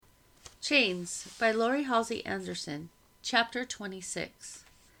Chains by Lori Halsey Anderson, Chapter 26.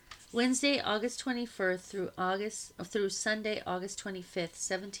 Wednesday, August 21st through Sunday, August 25th,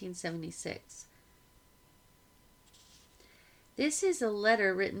 1776. This is a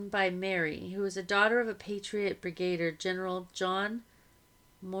letter written by Mary, who was a daughter of a Patriot Brigadier General John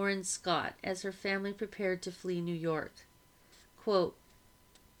Morin Scott, as her family prepared to flee New York. Quote,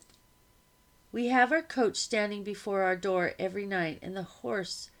 "We have our coach standing before our door every night, and the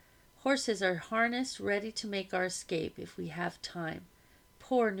horses are harnessed ready to make our escape if we have time.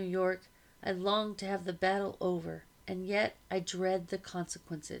 Poor New York, I long to have the battle over, and yet I dread the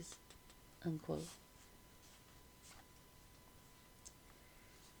consequences." Unquote.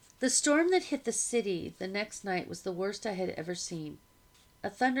 The storm that hit the city the next night was the worst I had ever seen. A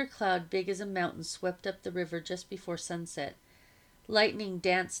thundercloud big as a mountain swept up the river just before sunset. Lightning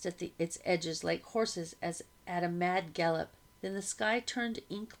danced at its edges like horses as at a mad gallop. Then the sky turned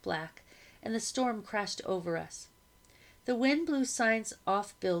ink black, and the storm crashed over us. The wind blew signs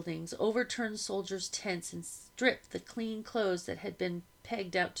off buildings, overturned soldiers' tents, and stripped the clean clothes that had been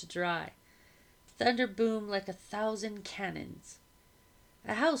pegged out to dry. Thunder boomed like 1,000 cannons.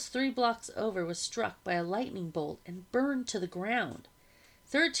 A house 3 blocks over was struck by a lightning bolt and burned to the ground.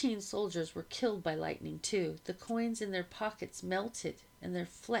 13 soldiers were killed by lightning, too. The coins in their pockets melted, and their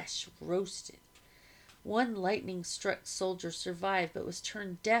flesh roasted. One lightning-struck soldier survived, but was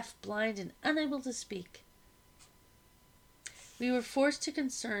turned deaf, blind, and unable to speak. We were forced to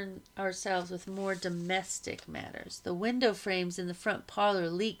concern ourselves with more domestic matters. The window frames in the front parlor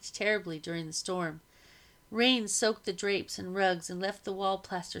leaked terribly during the storm. Rain soaked the drapes and rugs and left the wall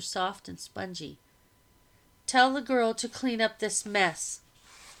plaster soft and spongy. "Tell the girl to clean up this mess."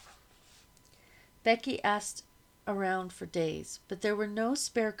 Becky asked around for days, but there were no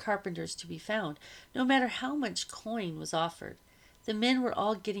spare carpenters to be found, no matter how much coin was offered. The men were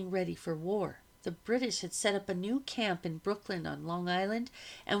all getting ready for war. The British had set up a new camp in Brooklyn on Long Island,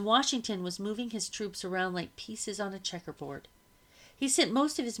 and Washington was moving his troops around like pieces on a checkerboard. He sent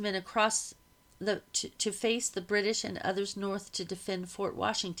most of his men across to face the British and others north to defend Fort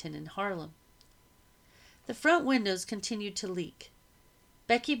Washington in Harlem. The front windows continued to leak.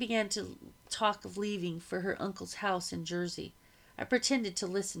 Becky began to talk of leaving for her uncle's house in Jersey. I pretended to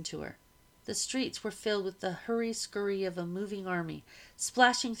listen to her. The streets were filled with the hurry-scurry of a moving army,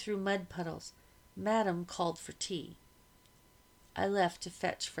 splashing through mud puddles. Madame called for tea. I left to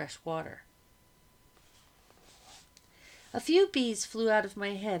fetch fresh water. A few bees flew out of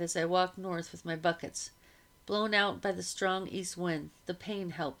my head as I walked north with my buckets, blown out by the strong east wind. The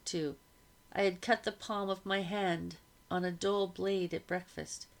pain helped, too. I had cut the palm of my hand on a dull blade at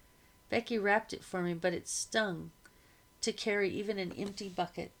breakfast. Becky wrapped it for me, but it stung to carry even an empty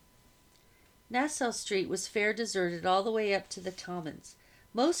bucket. Nassau Street was fair deserted all the way up to the Commons.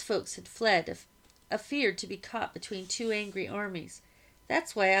 Most folks had fled, afeared to be caught between 2 angry armies.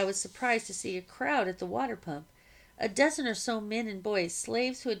 That's why I was surprised to see a crowd at the water pump. A dozen or so men and boys,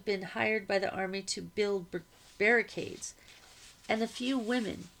 slaves who had been hired by the army to build barricades, and a few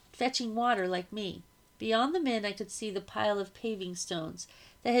women, fetching water like me. Beyond the men I could see the pile of paving stones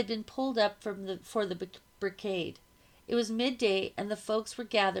that had been pulled up for the barricade. It was midday, and the folks were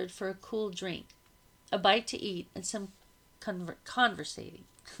gathered for a cool drink, a bite to eat, and some conversating.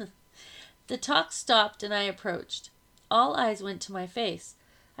 The talk stopped, and I approached. All eyes went to my face.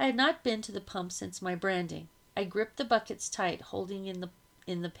 I had not been to the pump since my branding. I gripped the buckets tight, holding in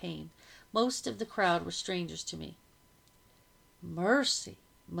the pain. Most of the crowd were strangers to me. "Mercy,"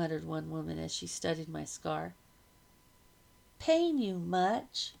 muttered one woman as she studied my scar. "Pain you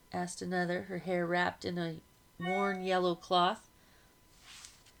much?" asked another, her hair wrapped in a worn yellow cloth.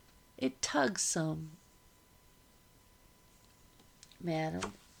 "It tugs some,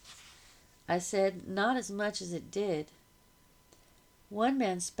 madam," I said. "Not as much as it did." One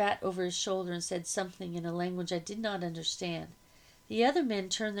man spat over his shoulder and said something in a language I did not understand. The other men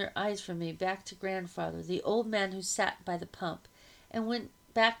turned their eyes from me back to grandfather, the old man who sat by the pump, and went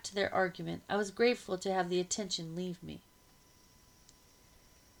back to their argument. I was grateful to have the attention leave me.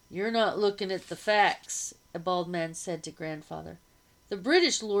 "You're not looking at the facts," a bald man said to grandfather. "The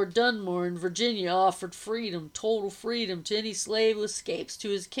British Lord Dunmore in Virginia offered freedom, total freedom, to any slave who escapes to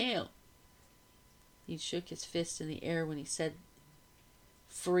his camp." He shook his fist in the air when he said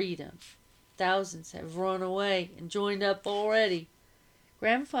freedom. "Thousands have run away and joined up already."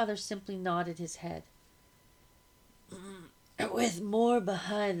 Grandfather simply nodded his head. "With more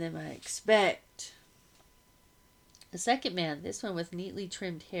behind them, I expect." The second man, this one with neatly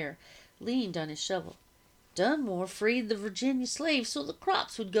trimmed hair, leaned on his shovel. "Dunmore freed the Virginia slaves so the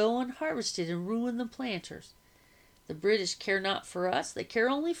crops would go unharvested and ruin the planters." The British care not for us, they care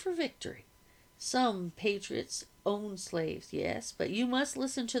only for victory. Some patriots own slaves, yes, but you must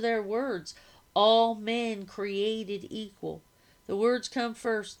listen to their words. All men created equal. The words come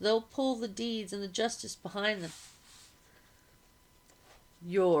first. They'll pull the deeds and the justice behind them.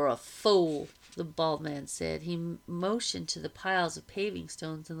 You're a fool, the bald man said. He motioned to the piles of paving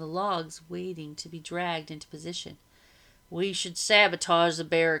stones and the logs waiting to be dragged into position. We should sabotage the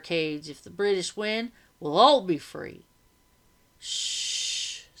barricades. If the British win, we'll all be free.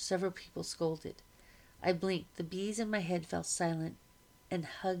 Shh, several people scolded. I blinked. The bees in my head fell silent and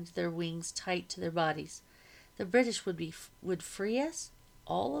hugged their wings tight to their bodies. The British would free us?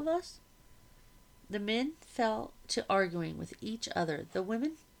 All of us? The men fell to arguing with each other, the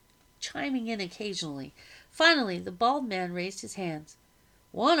women chiming in occasionally. Finally, the bald man raised his hands.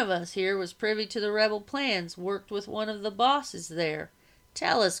 One of us here was privy to the rebel plans, worked with one of the bosses there.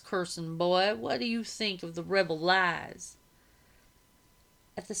 Tell us, Curson boy, what do you think of the rebel lies?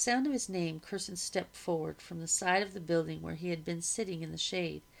 At the sound of his name, Curson stepped forward from the side of the building where he had been sitting in the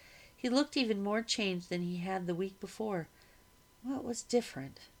shade. He looked even more changed than he had the week before. What was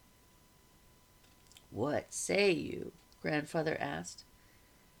different? What say you? Grandfather asked.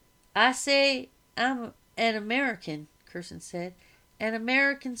 I say I'm an American, Curson said. An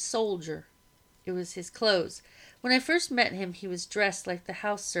American soldier. It was his clothes. When I first met him, he was dressed like the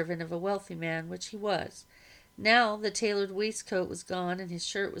house servant of a wealthy man, which he was. Now the tailored waistcoat was gone, and his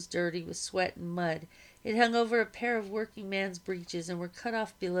shirt was dirty with sweat and mud. It hung over a pair of working man's breeches and were cut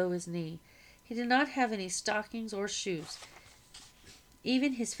off below his knee. He did not have any stockings or shoes.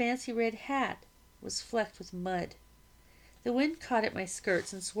 Even his fancy red hat was flecked with mud. The wind caught at my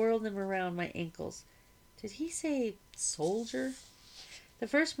skirts and swirled them around my ankles. Did he say soldier? The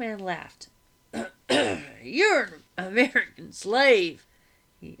first man laughed. You're an American slave.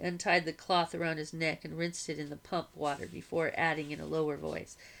 He untied the cloth around his neck and rinsed it in the pump water before adding in a lower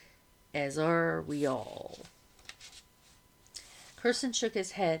voice, as are we all. Curson shook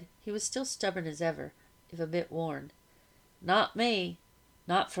his head. He was still stubborn as ever, if a bit worn. Not me.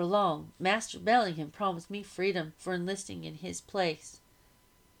 Not for long. Master Bellingham promised me freedom for enlisting in his place.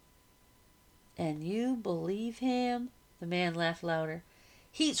 And you believe him? The man laughed louder.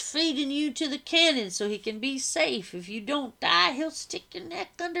 He's feeding you to the cannon so he can be safe. If you don't die, he'll stick your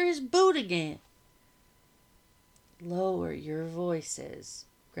neck under his boot again. Lower your voices.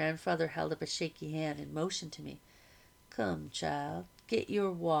 Grandfather held up a shaky hand and motioned to me. Come, child, get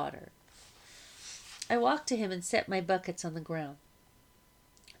your water. I walked to him and set my buckets on the ground.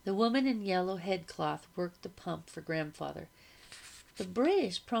 The woman in yellow headcloth worked the pump for Grandfather. The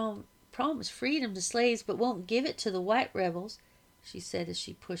British promise freedom to slaves but won't give it to the white rebels, she said as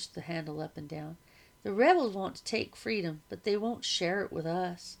she pushed the handle up and down. The rebels want to take freedom, but they won't share it with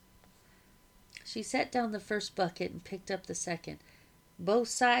us. She set down the first bucket and picked up the second. Both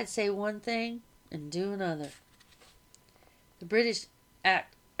sides say one thing and do another. The British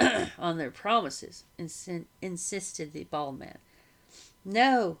act on their promises, insisted the bald man.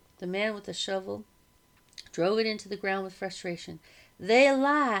 No, the man with the shovel drove it into the ground with frustration. They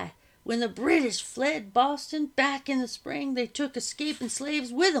lie. When the British fled Boston back in the spring, they took escaping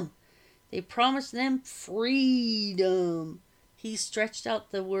slaves with them. They promised them freedom. He stretched out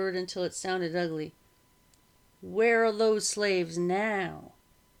the word until it sounded ugly. Where are those slaves now?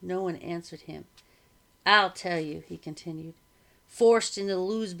 No one answered him. I'll tell you, he continued. Forced into the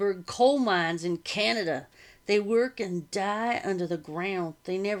Louisbourg coal mines in Canada. They work and die under the ground.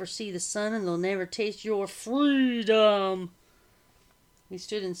 They never see the sun and they'll never taste your freedom. We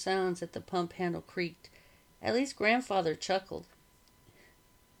stood in silence as the pump handle creaked. At least Grandfather chuckled.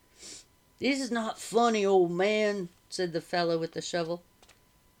 This is not funny, old man, said the fellow with the shovel.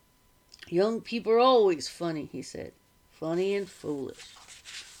 Young people are always funny, he said. Funny and foolish.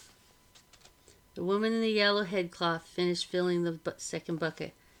 The woman in the yellow headcloth finished filling the second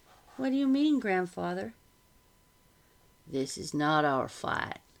bucket. What do you mean, Grandfather? This is not our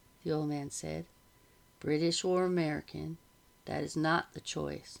fight, the old man said. British or American, that is not the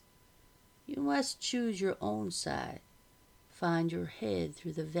choice. You must choose your own side. Find your head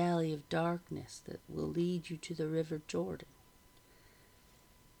through the valley of darkness that will lead you to the River Jordan.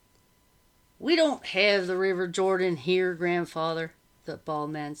 We don't have the River Jordan here, Grandfather, the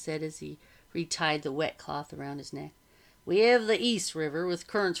bald man said as he retied the wet cloth around his neck. We have the East River with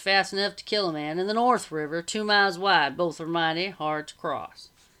currents fast enough to kill a man, and the North River, 2 miles wide. Both are mighty hard to cross.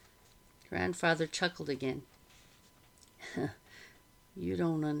 Grandfather chuckled again. You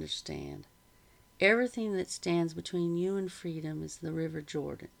don't understand. Everything that stands between you and freedom is the River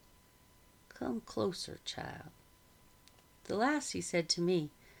Jordan. Come closer, child. The last he said to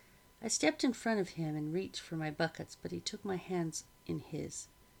me. I stepped in front of him and reached for my buckets, but he took my hands in his.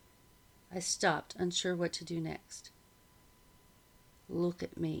 I stopped, unsure what to do next. "Look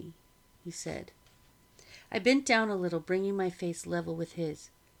at me," he said. I bent down a little, bringing my face level with his.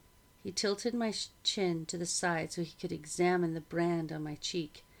 He tilted my chin to the side so he could examine the brand on my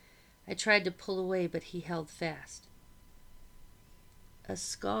cheek. I tried to pull away, but he held fast. "A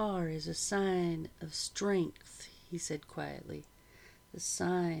scar is a sign of strength," he said quietly. "The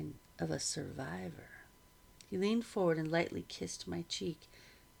sign of a survivor." He leaned forward and lightly kissed my cheek,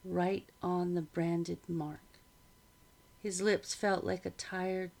 right on the branded mark. His lips felt like a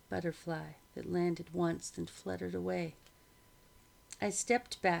tired butterfly that landed once, then fluttered away. I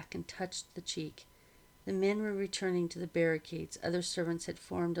stepped back and touched the cheek. The men were returning to the barricades. Other servants had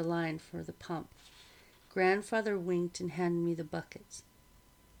formed a line for the pump. Grandfather winked and handed me the buckets.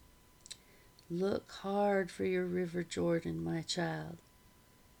 "Look hard for your River Jordan, my child.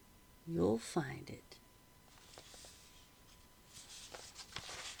 You'll find it."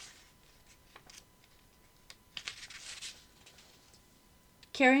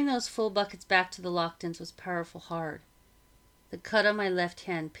 Carrying those full buckets back to the Lochtons was powerful hard. The cut on my left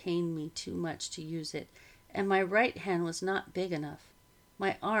hand pained me too much to use it, and my right hand was not big enough,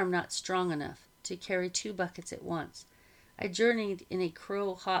 my arm not strong enough, to carry 2 buckets at once. I journeyed in a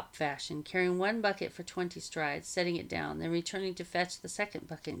crow hop fashion, carrying 1 bucket for 20 strides, setting it down, then returning to fetch the second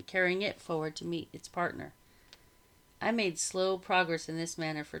bucket and carrying it forward to meet its partner. I made slow progress in this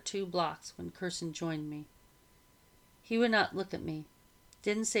manner for 2 blocks when Curson joined me. He would not look at me,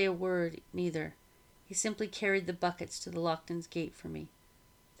 didn't say a word neither. He simply carried the buckets to the Lochtons' gate for me,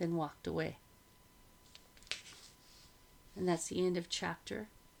 then walked away. And that's the end of chapter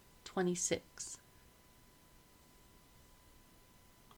 26.